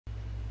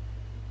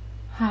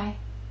Hi,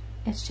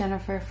 it's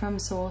Jennifer from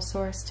Soul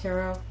Source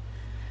Tarot,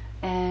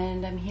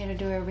 and I'm here to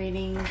do a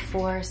reading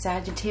for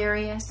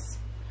Sagittarius.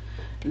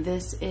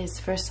 This is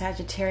for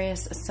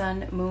Sagittarius,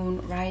 Sun,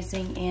 Moon,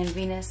 Rising, and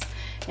Venus,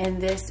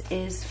 and this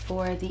is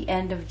for the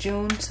end of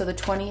June, so the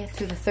 20th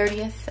through the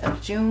 30th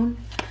of June,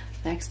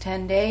 next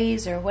 10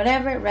 days or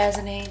whatever it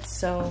resonates.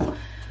 So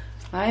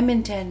I'm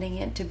intending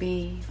it to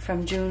be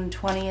from June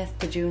 20th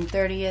to June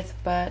 30th,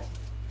 but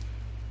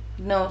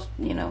no,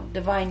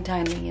 divine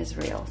timing is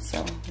real,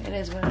 so it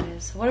is what it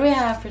is. What do we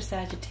have for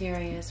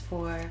Sagittarius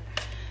for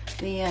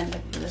the end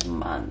of the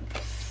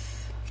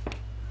month?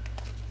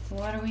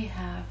 What do we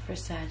have for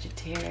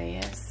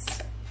Sagittarius?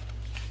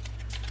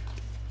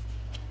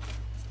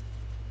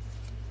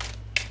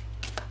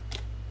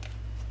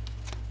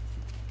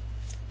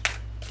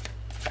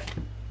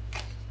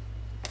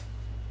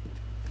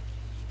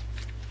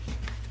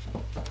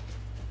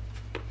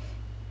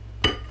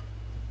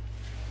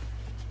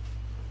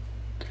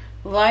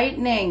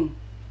 Lightning.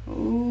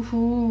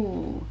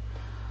 Ooh.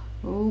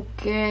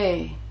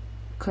 Okay.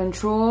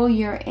 Control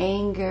your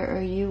anger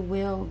or you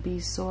will be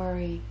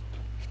sorry.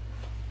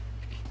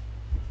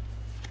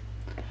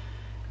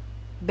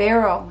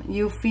 Barrel.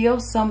 You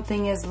feel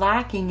something is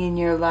lacking in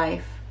your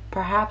life.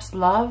 Perhaps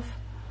love,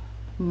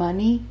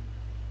 money,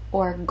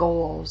 or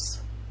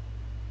goals.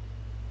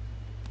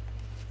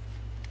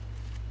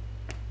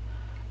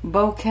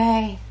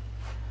 Bouquet.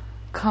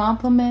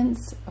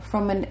 Compliments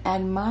from an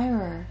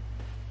admirer.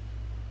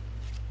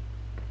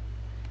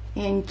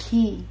 And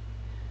key,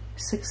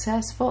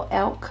 successful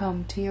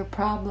outcome to your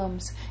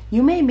problems.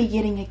 You may be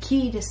getting a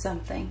key to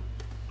something.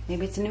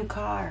 Maybe it's a new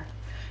car.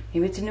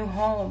 Maybe it's a new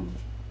home.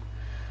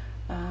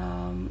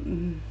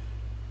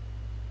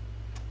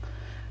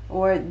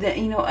 Or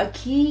a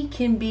key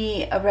can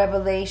be a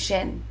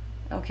revelation.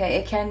 Okay,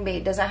 it can be.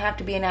 It doesn't have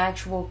to be an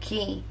actual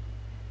key.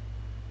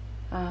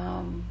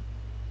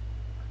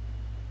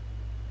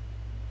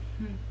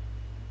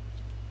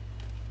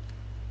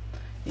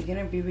 You're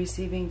going to be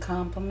receiving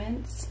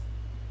compliments.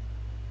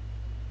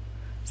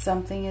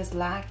 Something is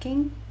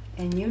lacking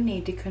and you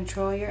need to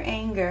control your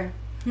anger.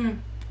 Yeah,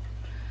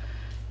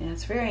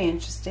 it's very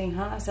interesting,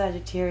 huh,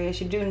 Sagittarius?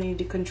 You do need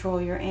to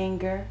control your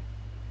anger.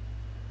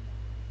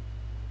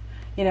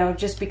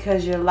 Just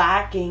because you're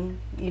lacking,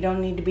 you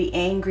don't need to be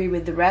angry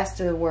with the rest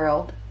of the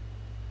world.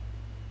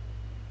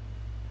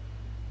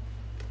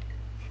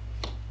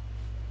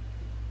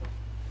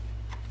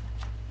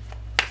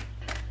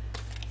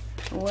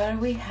 What do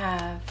we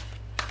have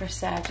for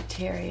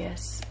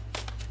Sagittarius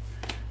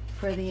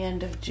for the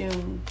end of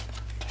June?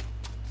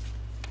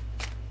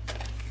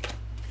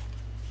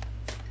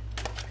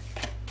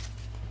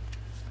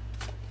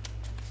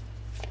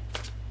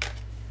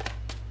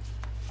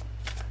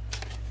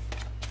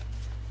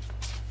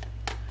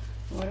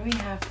 What do we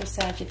have for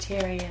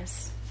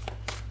Sagittarius?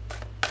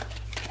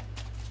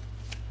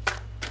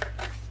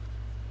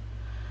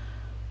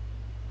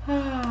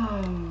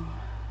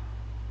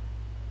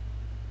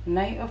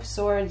 Knight of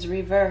Swords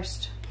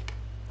reversed.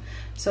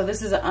 So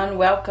this is an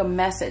unwelcome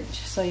message.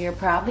 So you're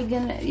probably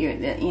gonna,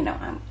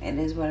 it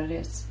is what it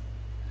is.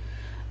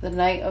 The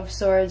Knight of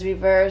Swords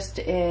reversed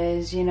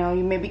is, you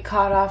may be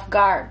caught off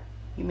guard.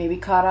 You may be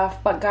caught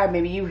off guard.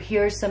 Maybe you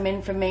hear some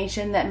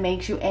information that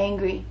makes you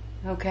angry.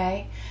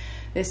 Okay,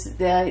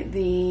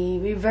 the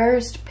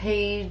reversed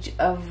Page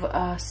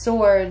of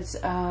Swords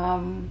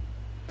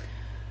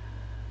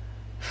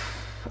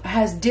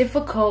has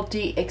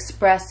difficulty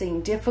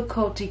expressing,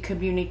 difficulty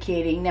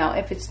communicating. Now,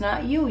 if it's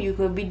not you, you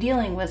could be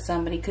dealing with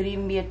somebody. Could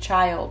even be a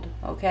child,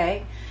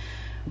 okay?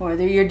 Or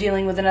you're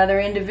dealing with another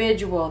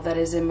individual that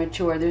is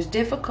immature. There's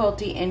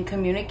difficulty in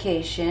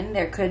communication.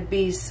 There could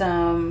be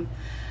some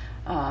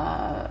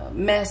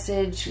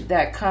message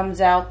that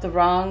comes out the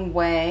wrong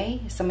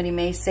way. Somebody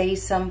may say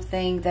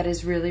something that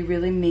is really,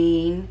 really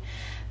mean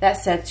that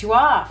sets you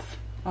off,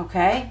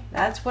 okay?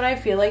 That's what I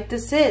feel like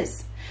this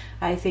is.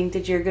 I think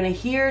that you're going to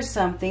hear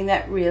something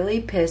that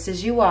really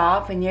pisses you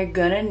off and you're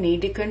going to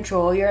need to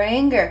control your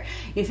anger.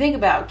 You think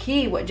about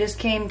key, what just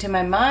came to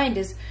my mind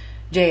is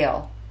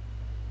jail.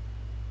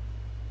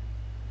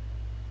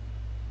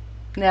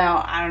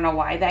 Now, I don't know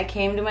why that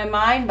came to my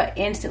mind, but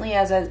instantly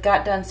as I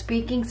got done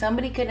speaking,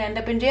 somebody could end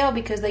up in jail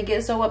because they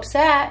get so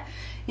upset,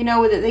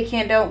 that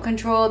they don't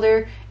control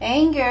their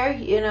anger,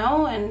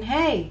 and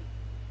hey,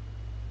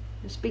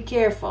 just be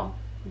careful.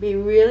 Be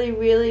really,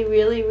 really,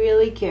 really,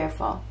 really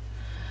careful.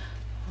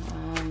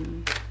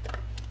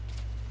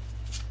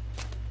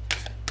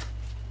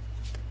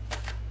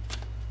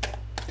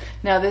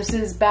 Now this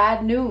is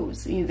bad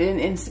news.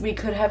 We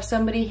could have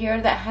somebody here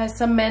that has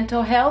some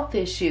mental health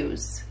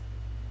issues.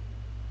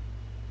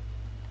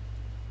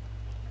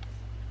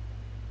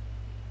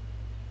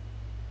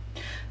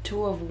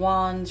 Two of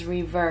Wands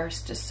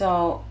reversed.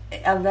 So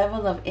a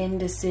level of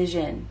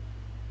indecision.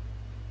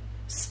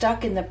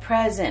 Stuck in the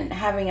present,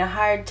 having a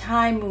hard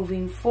time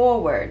moving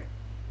forward.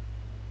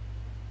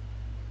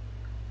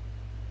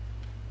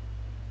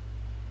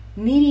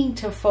 needing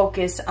to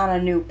focus on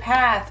a new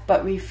path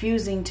but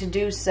refusing to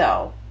do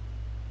so.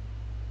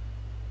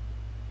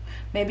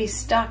 maybe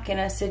stuck in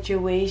a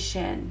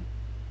situation.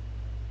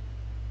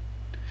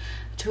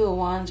 Two of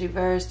Wands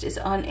reversed is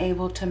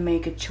unable to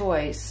make a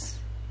choice.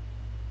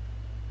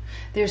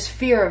 There's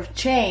fear of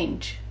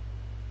change.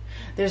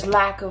 There's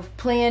lack of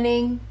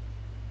planning,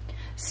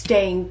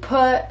 staying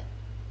put,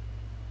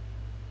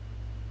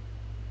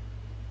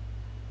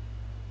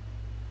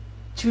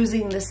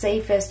 choosing the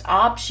safest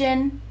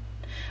option.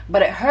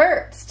 But it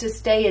hurts to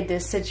stay in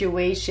this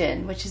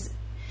situation, which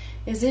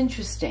is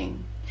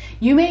interesting.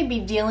 You may be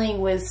dealing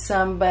with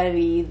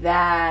somebody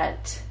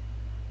that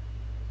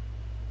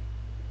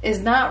is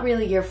not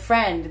really your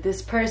friend.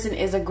 This person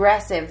is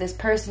aggressive. This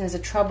person is a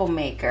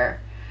troublemaker.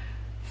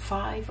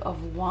 Five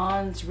of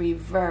Wands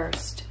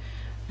reversed.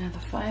 Now the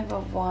Five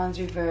of Wands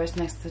reversed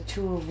next to the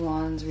Two of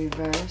Wands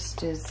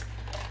reversed is...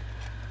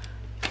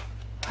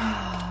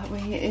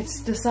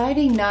 it's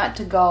deciding not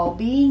to go,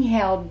 being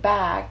held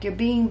back. You're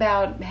being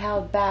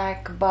held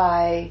back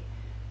by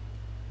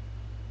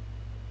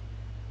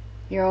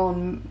your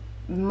own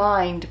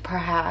mind,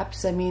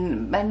 perhaps. I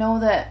mean, I know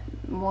that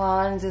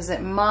Wands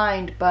isn't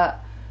mind, but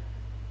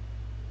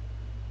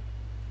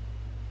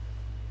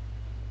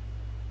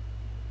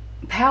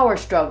power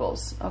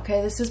struggles.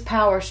 Okay, this is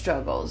power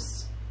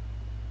struggles.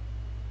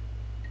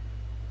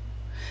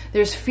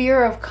 There's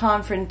fear of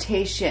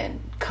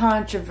confrontation,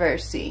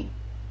 controversy.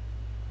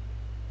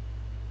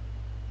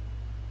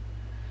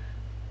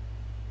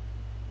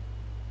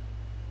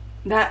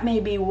 That may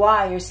be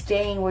why you're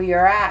staying where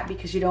you're at,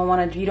 because you don't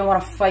want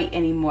to fight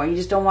anymore. You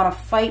just don't want to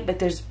fight, but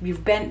there's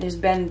been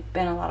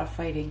a lot of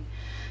fighting.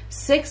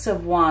 Six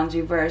of Wands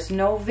reversed,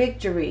 no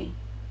victory.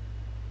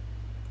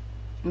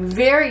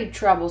 Very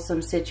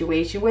troublesome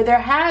situation where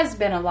there has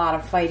been a lot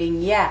of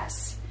fighting,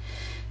 yes.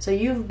 So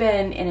you've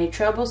been in a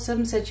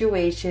troublesome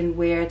situation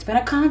where it's been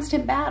a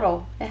constant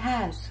battle. It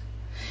has.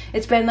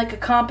 It's been like a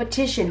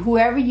competition.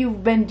 Whoever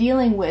you've been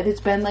dealing with,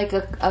 it's been like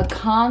a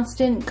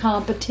constant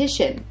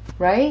competition,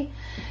 right?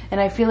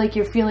 And I feel like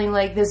you're feeling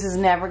like this is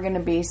never going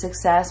to be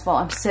successful.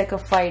 I'm sick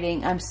of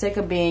fighting. I'm sick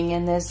of being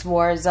in this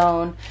war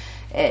zone.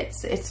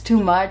 It's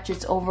too much.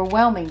 It's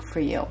overwhelming for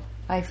you.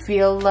 I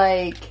feel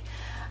like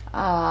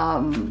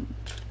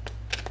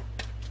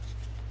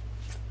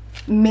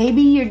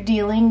maybe you're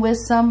dealing with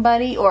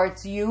somebody, or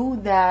it's you,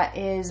 that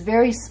is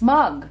very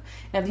smug.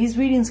 Now, these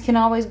readings can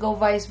always go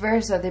vice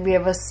versa. We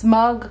have a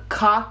smug,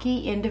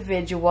 cocky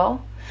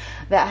individual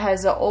that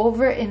has an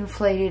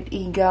overinflated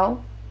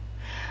ego.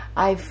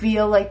 I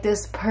feel like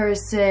this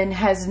person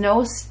has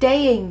no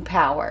staying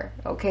power.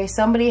 Okay,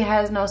 somebody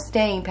has no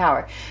staying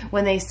power.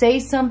 When they say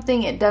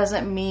something, it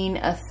doesn't mean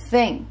a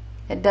thing.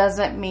 It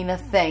doesn't mean a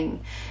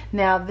thing.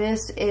 Now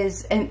this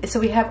is, and so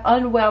we have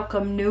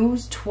unwelcome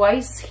news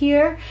twice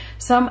here.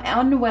 Some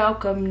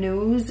unwelcome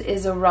news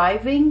is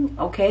arriving,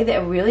 okay,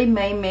 that really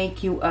may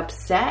make you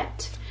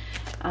upset.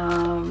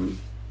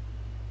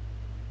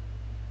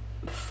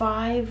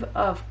 Five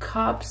of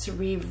Cups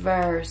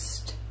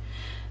reversed.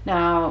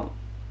 Now,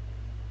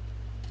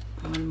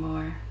 one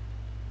more.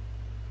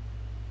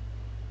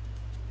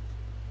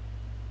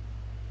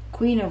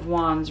 Queen of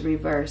Wands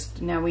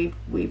reversed. Now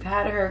we've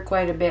had her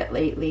quite a bit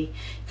lately.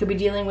 Could be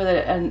dealing with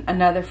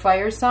another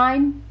fire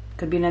sign.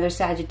 Could be another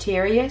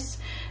Sagittarius.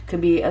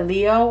 Could be a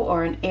Leo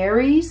or an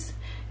Aries.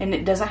 And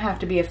it doesn't have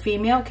to be a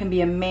female. It can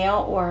be a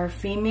male or a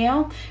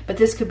female. But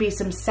this could be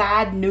some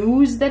sad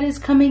news that is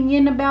coming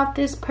in about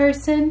this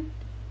person.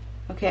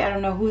 Okay, I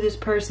don't know who this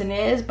person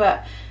is,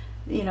 but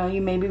you know,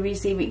 you may be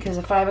receiving, because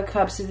the Five of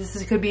Cups,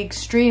 this could be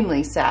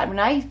extremely sad. When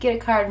I get a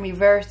card in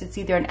reverse, it's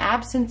either an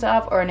absence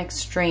of or an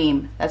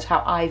extreme. That's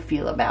how I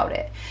feel about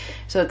it.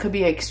 So it could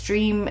be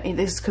extreme.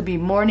 This could be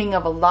mourning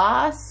of a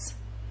loss,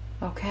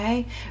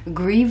 okay,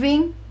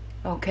 grieving,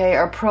 okay,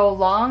 or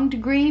prolonged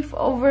grief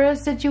over a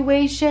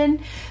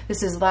situation.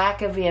 This is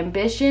lack of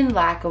ambition,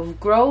 lack of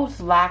growth,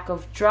 lack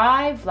of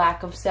drive,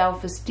 lack of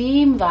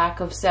self-esteem, lack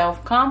of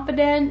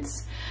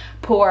self-confidence.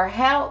 Poor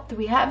health.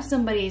 We have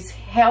somebody's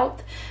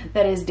health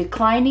that is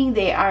declining.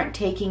 They aren't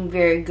taking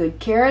very good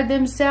care of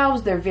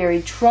themselves. They're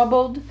very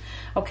troubled.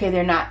 Okay,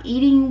 they're not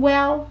eating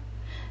well.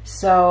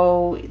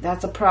 So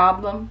that's a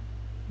problem.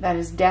 That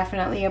is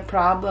definitely a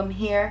problem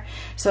here.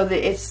 So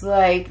that it's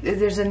like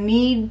there's a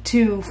need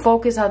to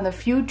focus on the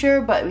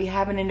future, but we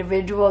have an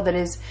individual that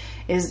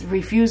is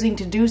refusing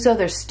to do so.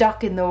 They're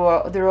stuck in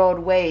their old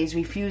ways,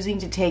 refusing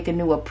to take a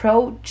new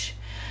approach.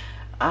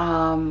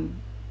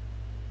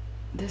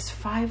 This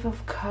Five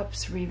of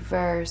Cups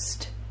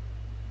reversed.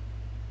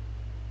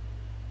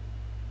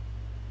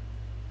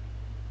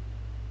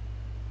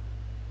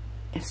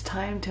 It's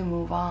time to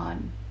move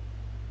on.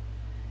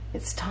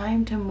 It's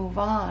time to move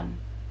on.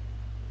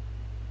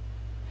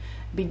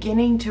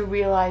 Beginning to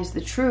realize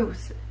the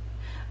truth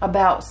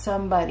about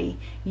somebody.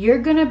 You're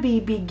going to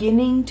be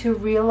beginning to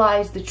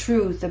realize the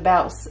truth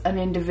about an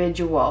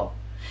individual.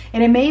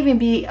 And it may even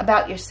be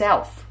about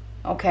yourself.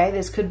 Okay,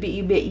 this could be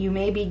you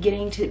may be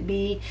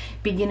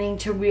beginning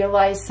to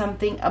realize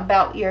something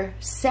about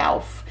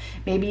yourself.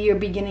 Maybe you're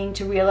beginning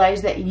to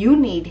realize that you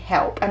need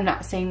help. I'm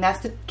not saying that's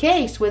the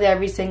case with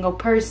every single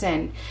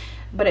person,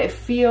 but it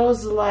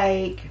feels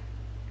like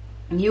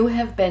you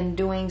have been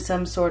doing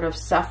some sort of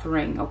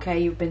suffering, okay?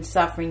 You've been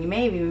suffering. You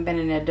may have even been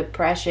in a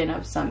depression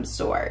of some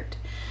sort.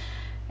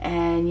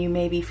 And you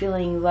may be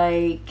feeling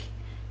like,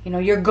 you know,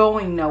 you're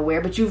going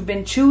nowhere, but you've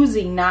been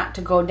choosing not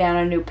to go down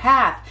a new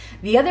path.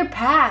 The other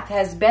path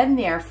has been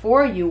there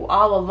for you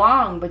all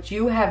along, but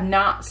you have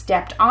not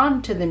stepped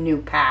onto the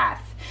new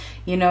path.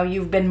 You know,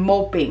 you've been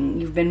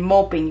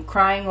moping,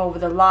 crying over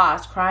the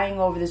loss, crying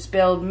over the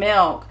spilled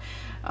milk,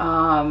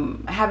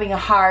 having a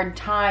hard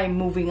time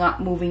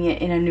moving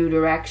it in a new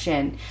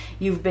direction.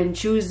 You've been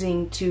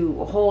choosing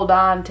to hold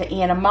on to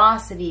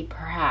animosity,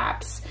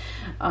 perhaps.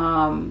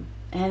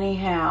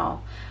 Anyhow,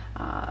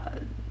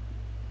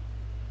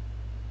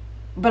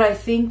 but I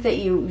think that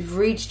you've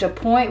reached a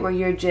point where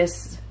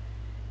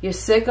you're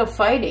sick of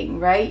fighting,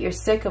 right? You're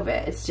sick of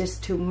it. It's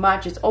just too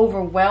much. It's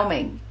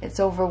overwhelming. It's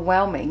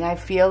overwhelming. I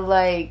feel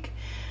like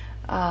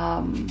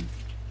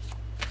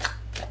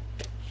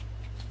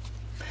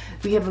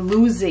we have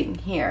losing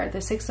here.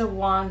 The Six of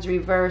Wands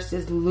reversed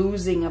is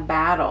losing a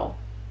battle.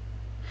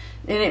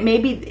 And it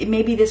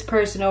may be this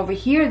person over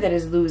here that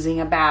is losing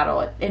a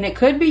battle. And it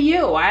could be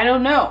you. I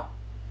don't know.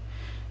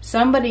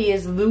 Somebody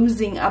is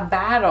losing a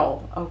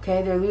battle,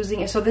 okay? They're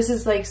losing it. So this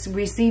is like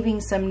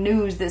receiving some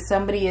news that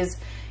somebody is,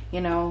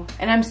 you know,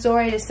 and I'm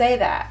sorry to say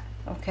that,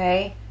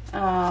 okay?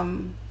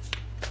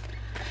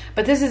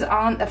 But this is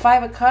on, the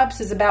Five of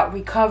Cups is about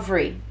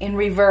recovery in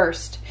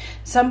reversed.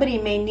 Somebody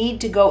may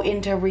need to go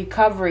into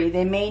recovery.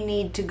 They may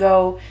need to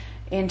go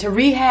into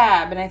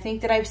rehab. And I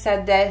think that I've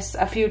said this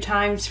a few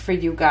times for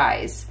you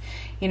guys.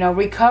 You know,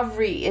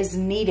 recovery is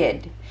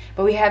needed.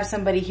 But we have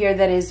somebody here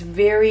that is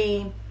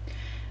very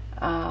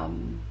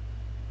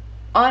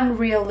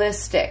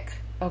unrealistic,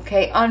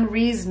 okay,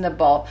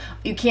 unreasonable.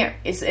 You can't,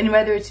 and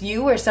whether it's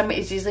you or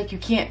somebody, it's just like you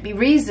can't be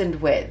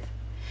reasoned with.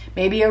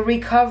 Maybe a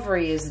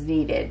recovery is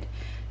needed.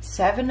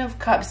 Seven of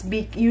Cups,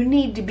 you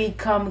need to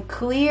become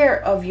clear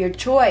of your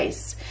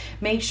choice.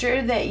 Make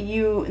sure that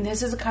you, and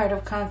this is a card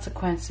of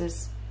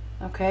consequences,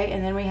 okay?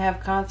 And then we have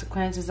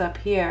consequences up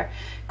here.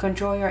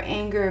 Control your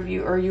anger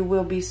or you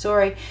will be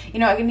sorry. You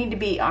know, I need to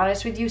be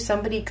honest with you.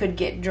 Somebody could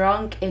get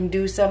drunk and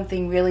do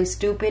something really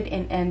stupid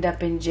and end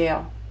up in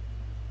jail.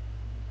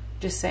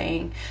 Just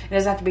saying. It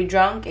doesn't have to be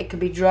drunk. It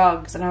could be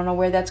drugs. I don't know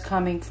where that's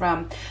coming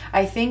from.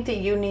 I think that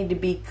you need to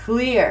be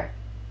clear.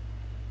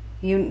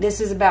 This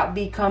is about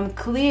become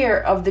clear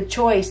of the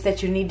choice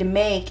that you need to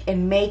make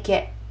and make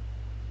it.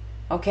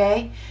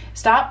 Okay?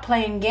 Stop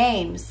playing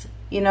games.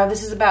 You know,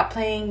 this is about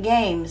playing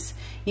games.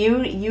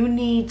 You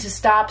need to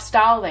stop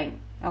stalling.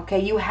 Okay?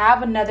 You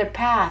have another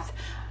path.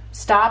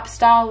 Stop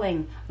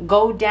stalling.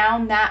 Go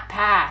down that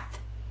path.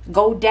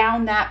 Go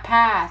down that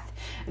path.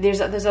 There's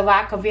a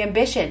lack of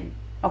ambition.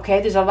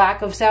 Okay, there's a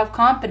lack of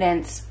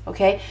self-confidence.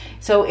 Okay,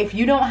 so if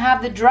you don't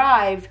have the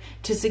drive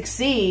to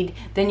succeed,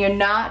 then you're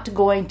not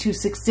going to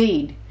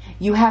succeed.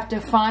 You have to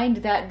find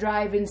that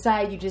drive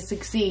inside you to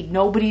succeed.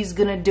 Nobody's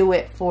going to do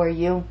it for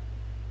you.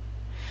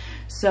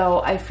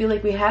 So I feel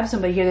like we have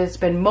somebody here that's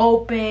been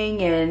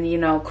moping and, you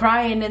know,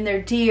 crying in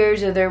their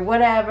tears or their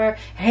whatever,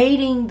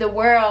 hating the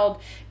world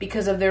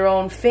because of their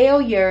own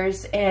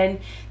failures.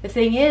 And the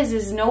thing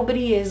is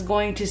nobody is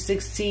going to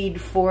succeed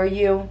for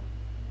you.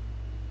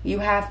 You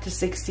have to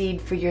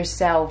succeed for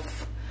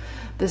yourself.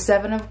 The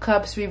Seven of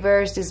Cups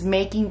reversed is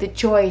making the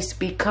choice.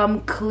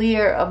 Become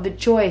clear of the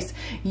choice.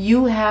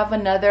 You have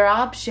another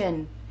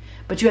option,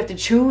 but you have to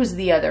choose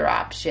the other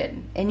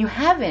option. And you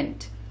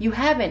haven't. You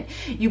haven't.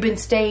 You've been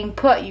staying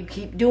put. You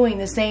keep doing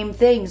the same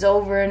things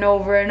over and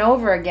over and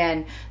over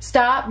again.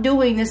 Stop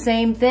doing the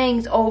same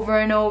things over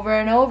and over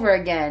and over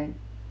again.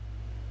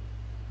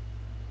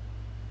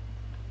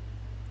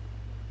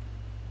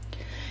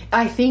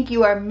 I think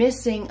you are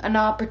missing an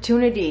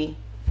opportunity.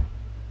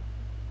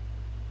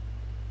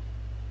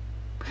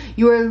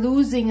 You are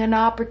losing an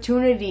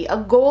opportunity, a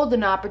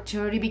golden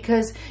opportunity,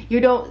 because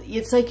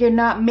it's like you're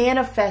not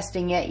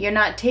manifesting it. You're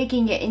not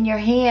taking it in your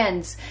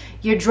hands.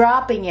 You're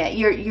dropping it.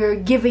 You're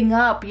giving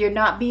up. You're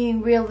not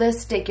being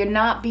realistic. You're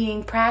not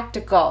being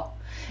practical.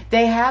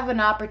 They have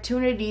an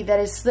opportunity that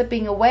is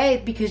slipping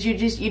away because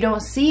you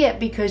don't see it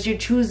because you're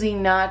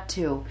choosing not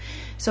to.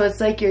 So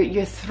it's like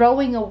you're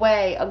throwing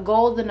away a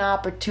golden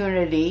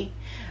opportunity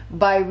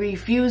by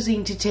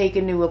refusing to take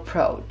a new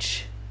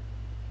approach.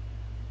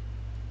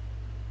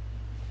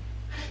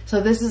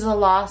 So this is a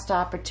lost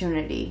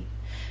opportunity.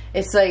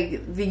 It's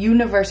like the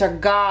universe or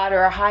God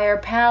or a higher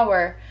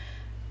power.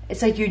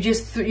 It's like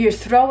you're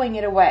throwing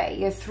it away.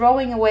 You're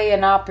throwing away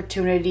an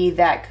opportunity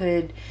that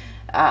could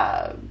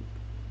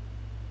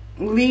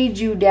lead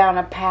you down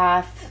a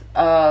path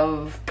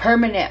of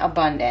permanent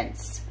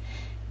abundance.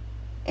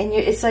 And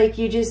it's like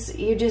you're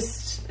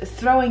just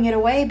throwing it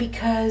away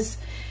because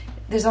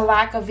there's a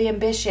lack of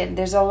ambition.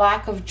 There's a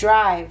lack of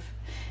drive.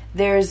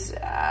 There's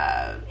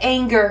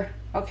anger.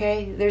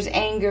 Okay, there's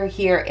anger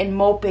here and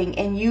moping,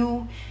 and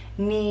you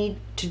need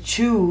to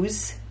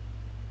choose.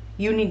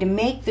 You need to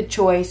make the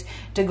choice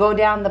to go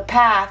down the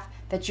path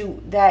that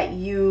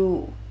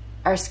you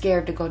are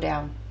scared to go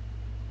down.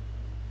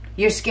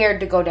 You're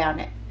scared to go down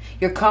it.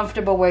 You're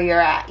comfortable where you're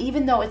at,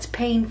 even though it's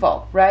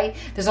painful, right?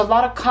 There's a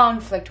lot of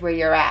conflict where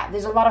you're at.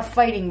 There's a lot of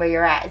fighting where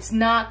you're at. It's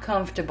not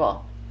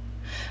comfortable.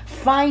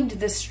 Find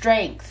the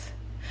strength.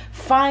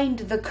 Find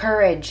the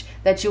courage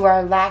that you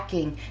are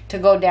lacking to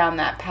go down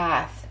that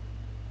path.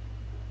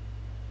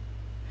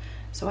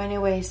 So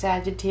anyway,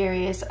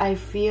 Sagittarius, I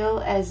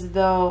feel as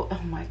though,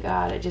 oh my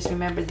God, I just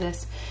remembered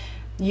this.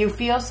 You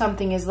feel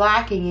something is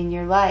lacking in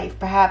your life.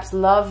 Perhaps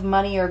love,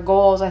 money, or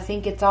goals. I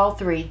think it's all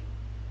three.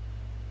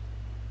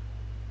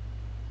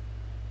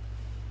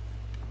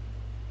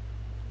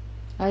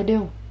 I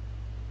do.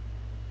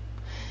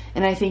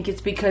 And I think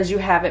it's because you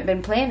haven't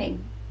been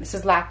planning. This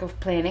is lack of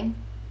planning.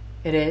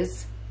 It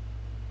is.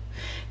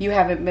 You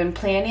haven't been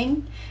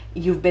planning.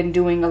 You've been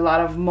doing a lot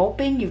of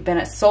moping. You've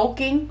been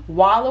sulking,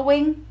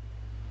 wallowing.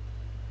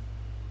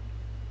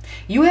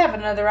 You have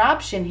another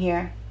option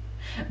here.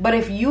 But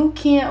if you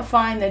can't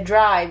find the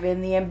drive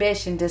and the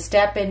ambition to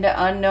step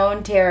into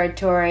unknown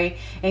territory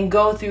and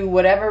go through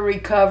whatever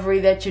recovery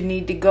that you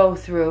need to go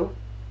through,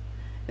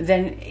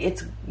 then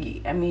it's,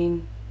 I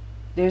mean,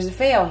 there's a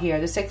fail here.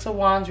 The Six of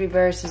Wands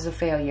reverse is a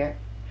failure.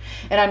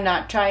 And I'm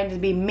not trying to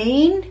be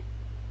mean.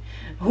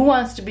 Who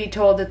wants to be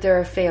told that they're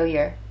a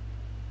failure?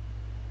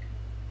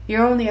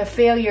 You're only a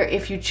failure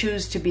if you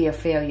choose to be a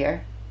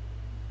failure.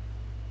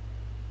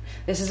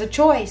 This is a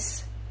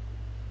choice.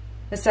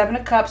 The Seven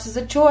of Cups is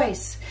a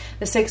choice.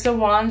 The Six of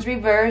Wands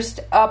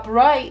reversed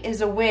upright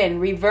is a win.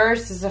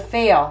 Reverse is a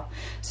fail.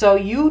 So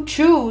you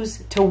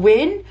choose to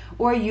win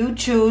or you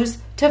choose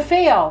to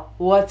fail.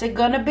 What's it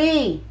going to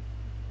be?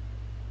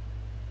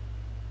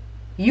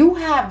 You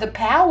have the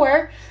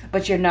power,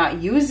 but you're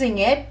not using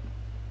it.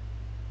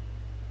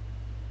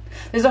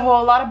 There's a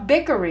whole lot of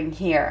bickering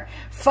here.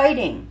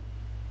 Fighting.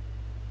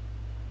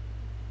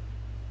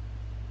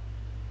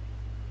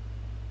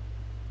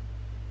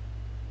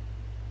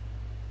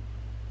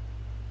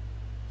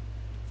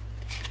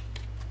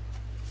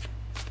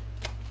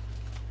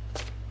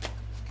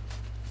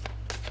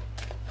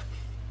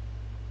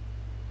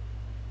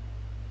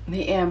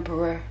 The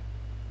Emperor.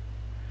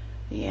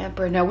 The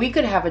Emperor. Now we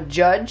could have a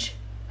judge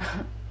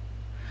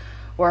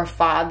or a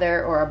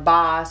father or a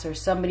boss or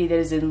somebody that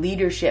is in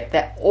leadership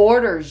that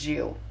orders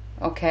you.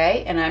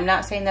 Okay? And I'm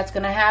not saying that's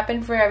going to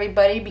happen for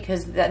everybody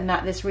because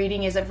this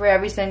reading isn't for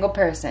every single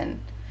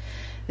person.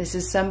 This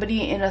is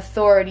somebody in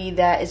authority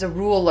that is a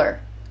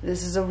ruler.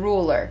 This is a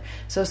ruler.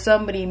 So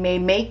somebody may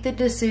make the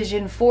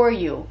decision for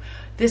you.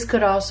 This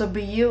could also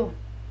be you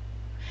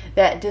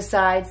that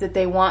decides that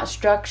they want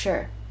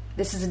structure.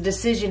 This is a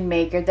decision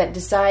maker that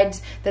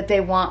decides that they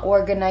want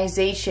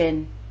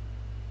organization.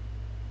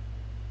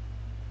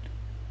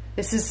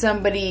 This is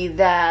somebody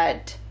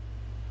that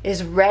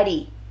is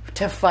ready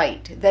to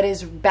fight, that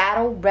is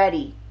battle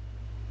ready.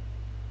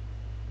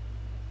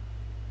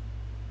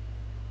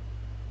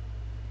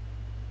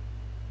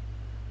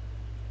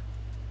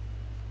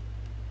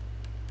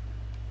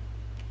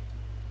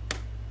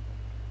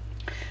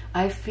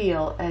 I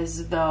feel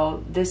as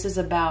though this is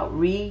about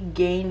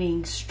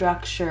regaining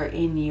structure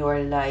in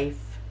your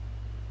life.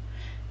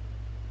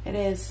 It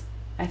is.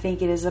 I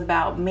think it is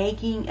about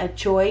making a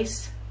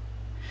choice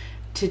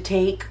to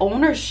take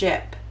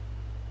ownership,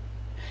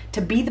 to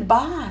be the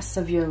boss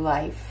of your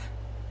life.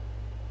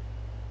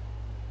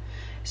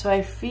 So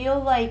I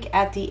feel like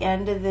at the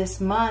end of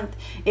this month,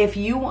 if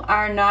you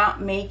are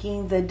not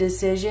making the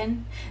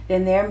decision,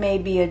 then there may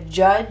be a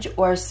judge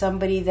or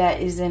somebody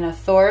that is in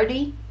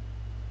authority.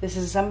 This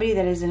is somebody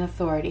that is in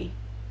authority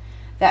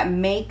that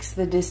makes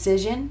the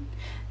decision.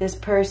 This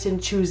person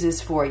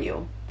chooses for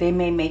you. They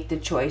may make the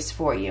choice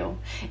for you.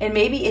 And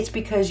maybe it's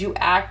because you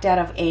act out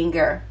of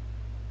anger.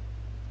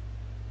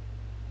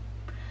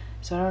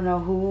 So I don't know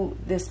who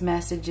this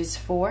message is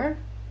for,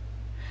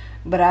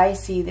 but I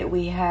see that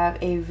we have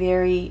a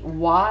very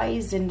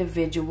wise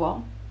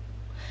individual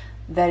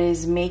that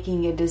is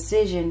making a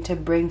decision to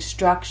bring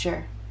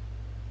structure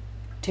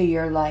to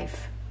your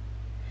life.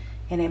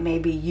 And it may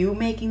be you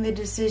making the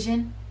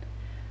decision,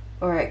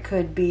 or it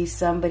could be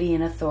somebody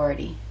in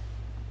authority.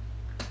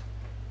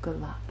 Good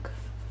luck.